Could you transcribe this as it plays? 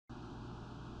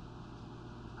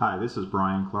Hi, this is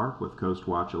Brian Clark with Coast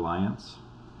Watch Alliance.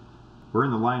 We're in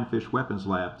the Lionfish Weapons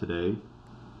Lab today.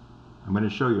 I'm going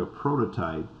to show you a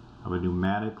prototype of a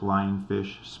pneumatic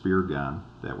lionfish spear gun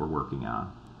that we're working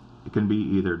on. It can be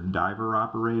either diver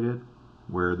operated,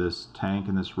 where this tank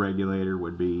and this regulator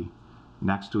would be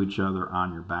next to each other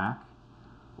on your back,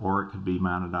 or it could be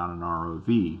mounted on an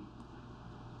ROV.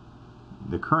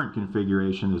 The current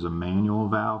configuration is a manual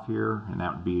valve here, and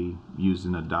that would be used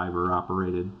in a diver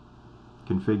operated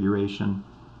configuration.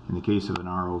 In the case of an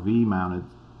ROV mounted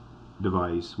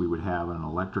device, we would have an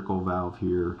electrical valve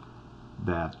here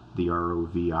that the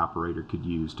ROV operator could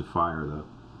use to fire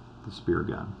the spear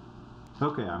gun.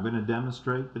 Okay, I'm going to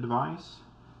demonstrate the device.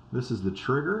 This is the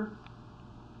trigger.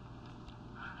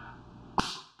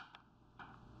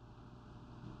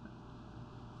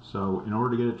 So in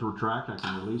order to get it to retract, I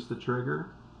can release the trigger,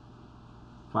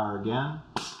 fire again,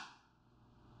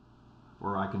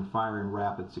 or I can fire in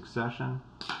rapid succession.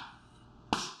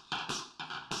 But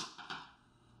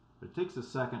it takes a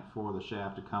second for the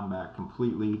shaft to come back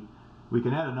completely. We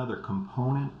can add another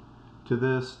component to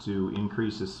this to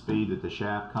increase the speed that the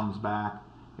shaft comes back.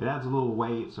 It adds a little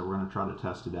weight, so we're going to try to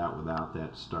test it out without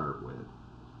that to start with.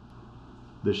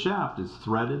 The shaft is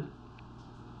threaded,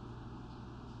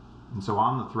 and so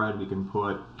on the thread we can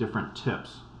put different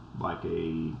tips, like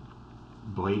a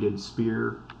bladed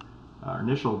spear. Our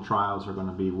initial trials are going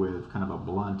to be with kind of a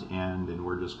blunt end, and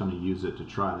we're just going to use it to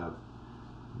try to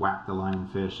whack the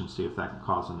lionfish and see if that can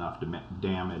cause enough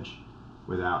damage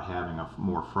without having a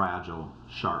more fragile,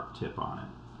 sharp tip on it.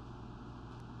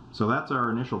 So that's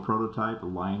our initial prototype of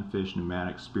Lionfish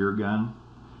pneumatic spear gun.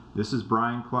 This is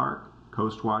Brian Clark,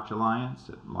 Coast Watch Alliance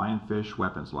at Lionfish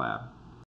Weapons Lab.